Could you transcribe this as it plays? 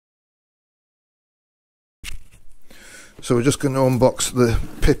So we're just going to unbox the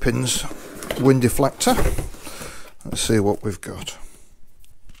Pippens wind deflector. Let's see what we've got.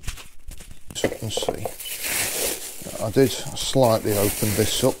 So you can see, I did slightly open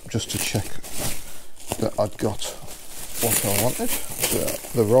this up just to check that I'd got what I wanted. So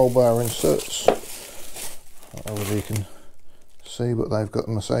the roll bar inserts, I don't know whether you can see, but they've got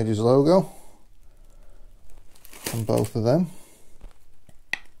the Mercedes logo on both of them.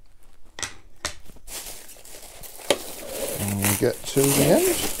 And we get to the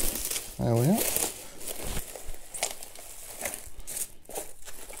end. There we are.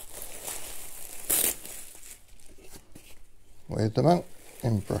 With them out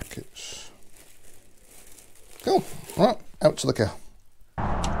in brackets. Cool. Right, out to the car.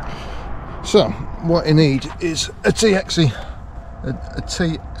 So, what you need is a TX20,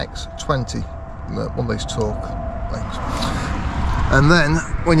 one of these torque things. And then,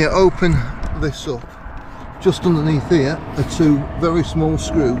 when you open this up, just underneath here are two very small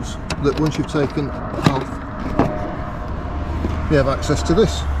screws that once you've taken off, you have access to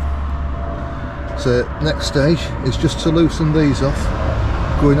this. So next stage is just to loosen these off,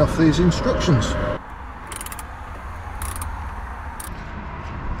 going off these instructions. So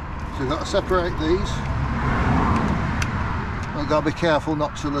you've got to separate these. You've got to be careful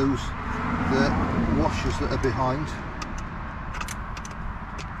not to lose the washers that are behind.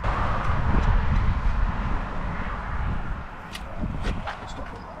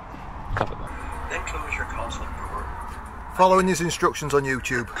 Then close your console door. Following these instructions on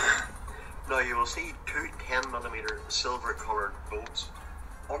YouTube. Now you will see two 10mm silver coloured bolts.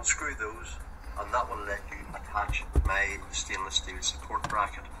 Unscrew those and that will let you attach my stainless steel support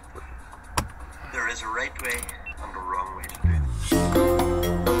bracket. There is a right way and a wrong way to do this.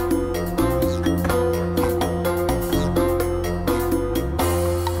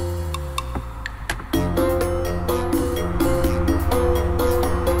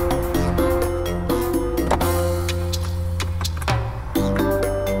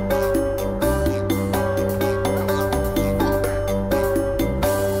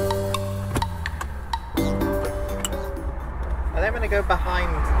 Go behind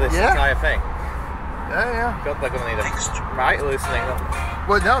this entire thing. Yeah. God, they're going to need a right loosening them.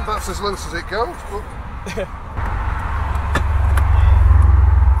 Well, no, that's as loose as it goes. But...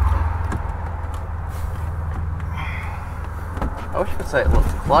 I wish I could say it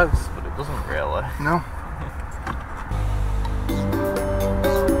looks close, but it doesn't really. No.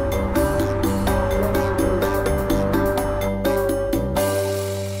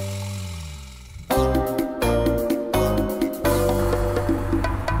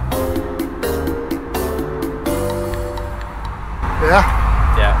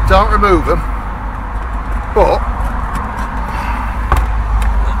 Yeah. Don't remove them, but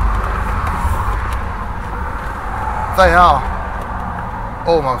they are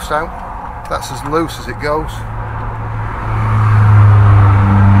almost out. That's as loose as it goes.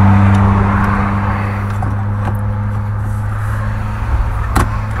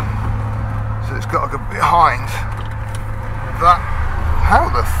 So it's got to go behind that. How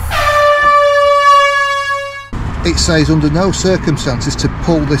the it says under no circumstances to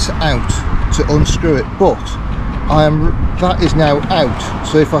pull this out to unscrew it, but that is now out.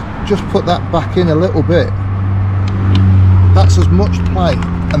 So if I just put that back in a little bit, that's as much play,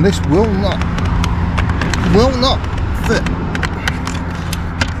 and this will not fit.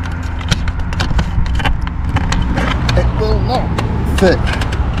 It will not fit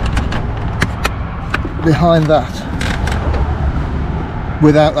behind that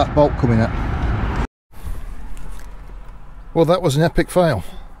without that bolt coming out. Well, that was an epic fail.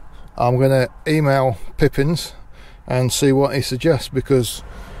 I'm going to email Pippens and see what he suggests, because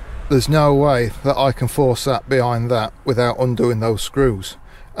there's no way that I can force that behind that without undoing those screws.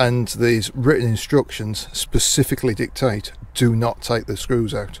 And these written instructions specifically dictate, do not take the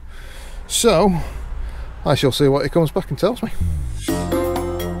screws out. So, I shall see what he comes back and tells me.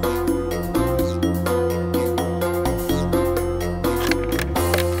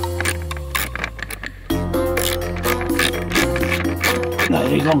 No,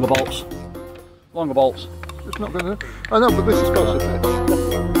 you need longer bolts. Longer bolts. It's not going to... I know, but this is supposed to fit.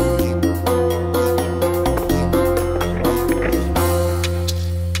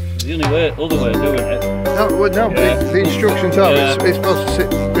 The only way, other way of doing it. No, well, no, yeah. The instructions are, it's supposed to sit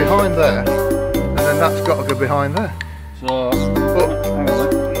behind there, and then that's got to go behind there. So, but, hang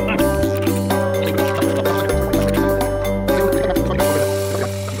on.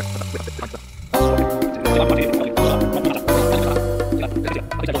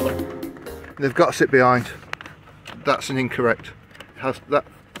 they've got to sit behind. That's an incorrect. That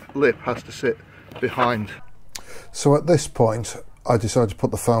lip has to sit behind. So at this point I decided to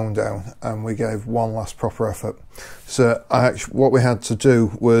put the phone down and we gave one last proper effort. So what we had to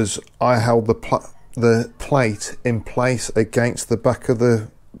do was I held the plate in place against the back of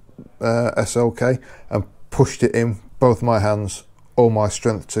the SLK and pushed it in both my hands, all my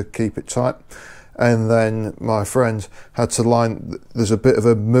strength to keep it tight. And then my friend had to line, there's a bit of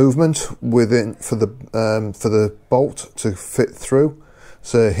a movement within for the bolt to fit through,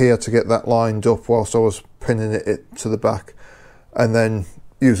 so he had to get that lined up whilst I was pinning it to the back, and then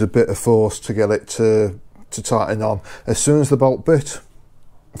use a bit of force to get it to tighten on. As soon as the bolt bit,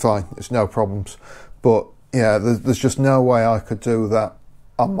 fine, it's no problems. But yeah, there's just no way I could do that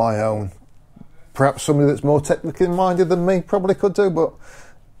on my own. Perhaps somebody that's more technically minded than me probably could do, but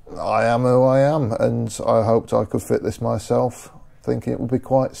I am who I am, and I hoped I could fit this myself, thinking it would be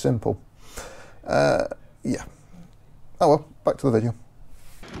quite simple. Yeah. Oh well, back to the video.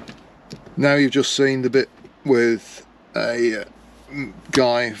 Now you've just seen the bit with a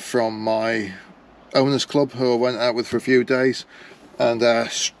guy from my owners club who I went out with for a few days, and our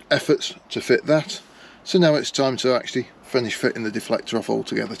efforts to fit that. So now it's time to actually finish fitting the deflector off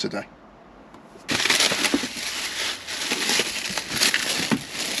altogether today.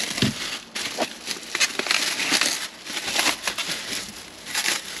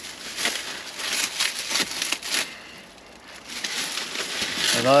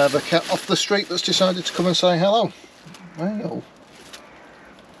 And I have a cat off the street that's decided to come and say hello. Well,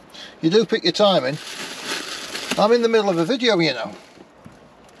 you do pick your timing. I'm in the middle of a video, you know.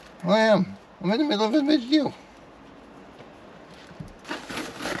 I am. I'm in the middle of a video.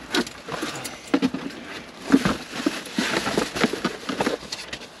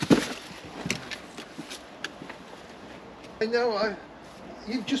 I know,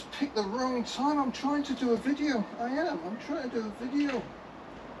 you've just picked the wrong time. I'm trying to do a video. I'm trying to do a video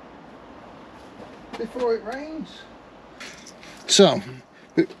before it rains. So,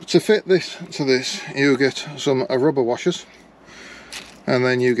 to fit this to this, you get some rubber washers, and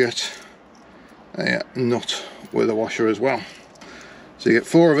then you get a nut with a washer as well. So you get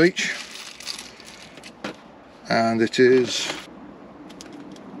 4 of each, and it is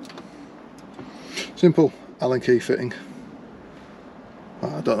simple Allen key fitting.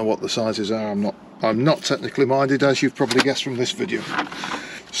 I don't know what the sizes are. I'm not technically minded, as you've probably guessed from this video.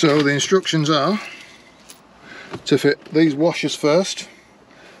 So the instructions are to fit these washers first,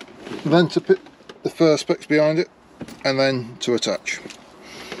 then to put the perspex behind it, and then to attach.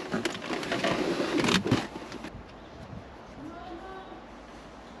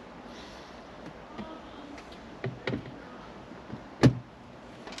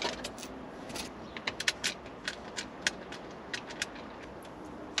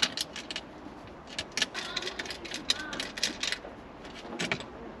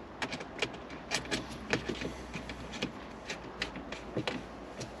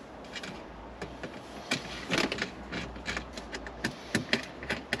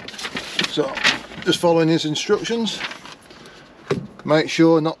 So, just following his instructions, make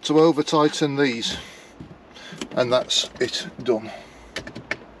sure not to over tighten these, and that's it done.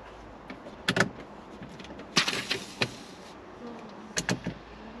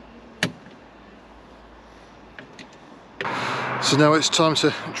 So now it's time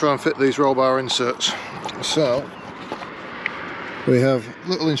to try and fit these roll bar inserts. So we have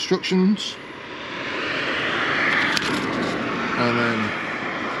little instructions, and then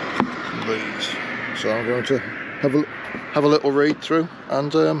these. So I'm going to have a little read through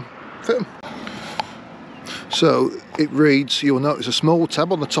and fit them. So it reads, you'll notice a small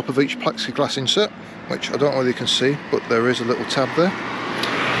tab on the top of each plexiglass insert, which I don't know whether you can see, but there is a little tab there.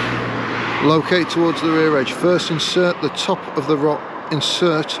 Locate towards the rear edge. First insert the top of the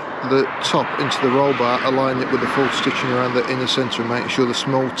insert the top into the roll bar, align it with the full stitching around the inner centre and make sure the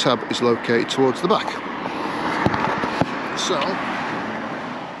small tab is located towards the back. So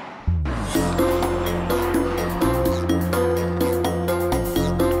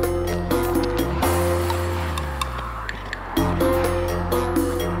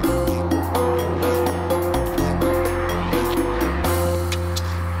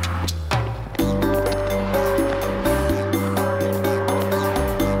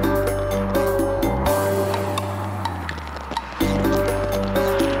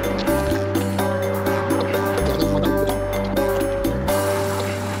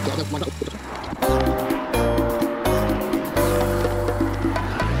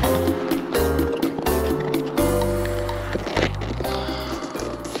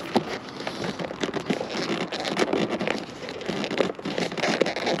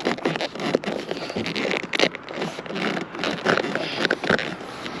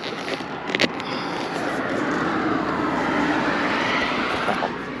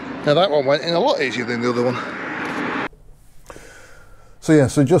Now that one went in a lot easier than the other one. So yeah,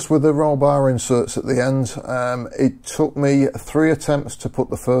 so just with the roll bar inserts at the end, it took me 3 attempts to put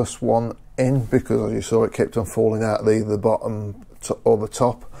the first one in, because as you saw it kept on falling out of either the bottom or the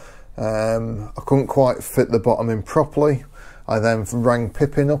top. I couldn't quite fit the bottom in properly. I then rang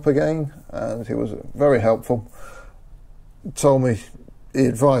Pippin up again, and he was very helpful. Told me, he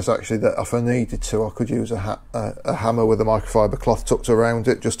advised actually that if I needed to, I could use a hammer with a microfiber cloth tucked around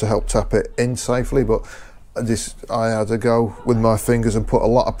it just to help tap it in safely, but I had to go with my fingers and put a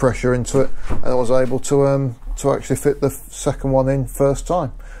lot of pressure into it, and I was able to actually fit the second one in first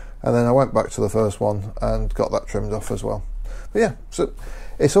time. And then I went back to the first one and got that trimmed off as well. But yeah, so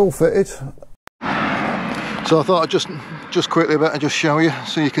it's all fitted. So I thought I'd just quickly better just show you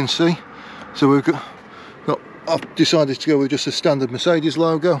so you can see. So we've got I've decided to go with just a standard Mercedes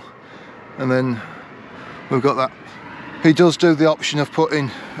logo, and then we've got that. He does do the option of putting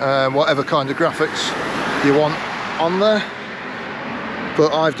whatever kind of graphics you want on there,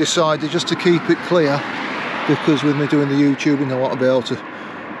 but I've decided just to keep it clear, because with me doing the YouTubing I want to be able to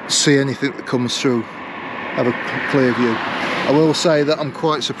see anything that comes through, have a clear view. I will say that I'm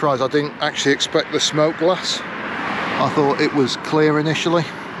quite surprised. I didn't actually expect the smoke glass. I thought it was clear initially.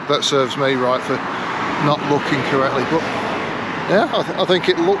 That serves me right for not looking correctly, but yeah, I think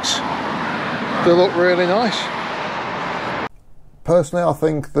they look really nice. Personally, I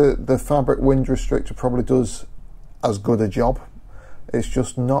think that the fabric wind restrictor probably does as good a job. It's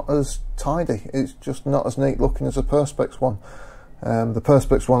just not as tidy. It's just not as neat looking as a Perspex one. The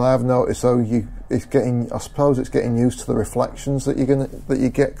Perspex one I have noticed, though, I suppose it's getting used to the reflections that you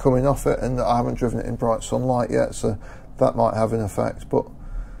get coming off it, and I haven't driven it in bright sunlight yet, so that might have an effect. But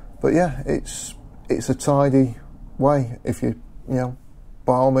yeah, it's a tidy way. If you know,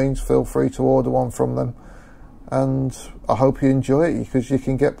 by all means, feel free to order one from them, and I hope you enjoy it, because you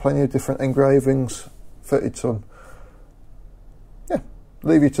can get plenty of different engravings fitted to them. Yeah,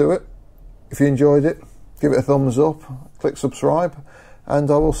 leave you to it. If you enjoyed it, give it a thumbs up, click subscribe, and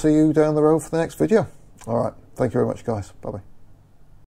I will see you down the road for the next video. Alright, thank you very much guys, bye bye.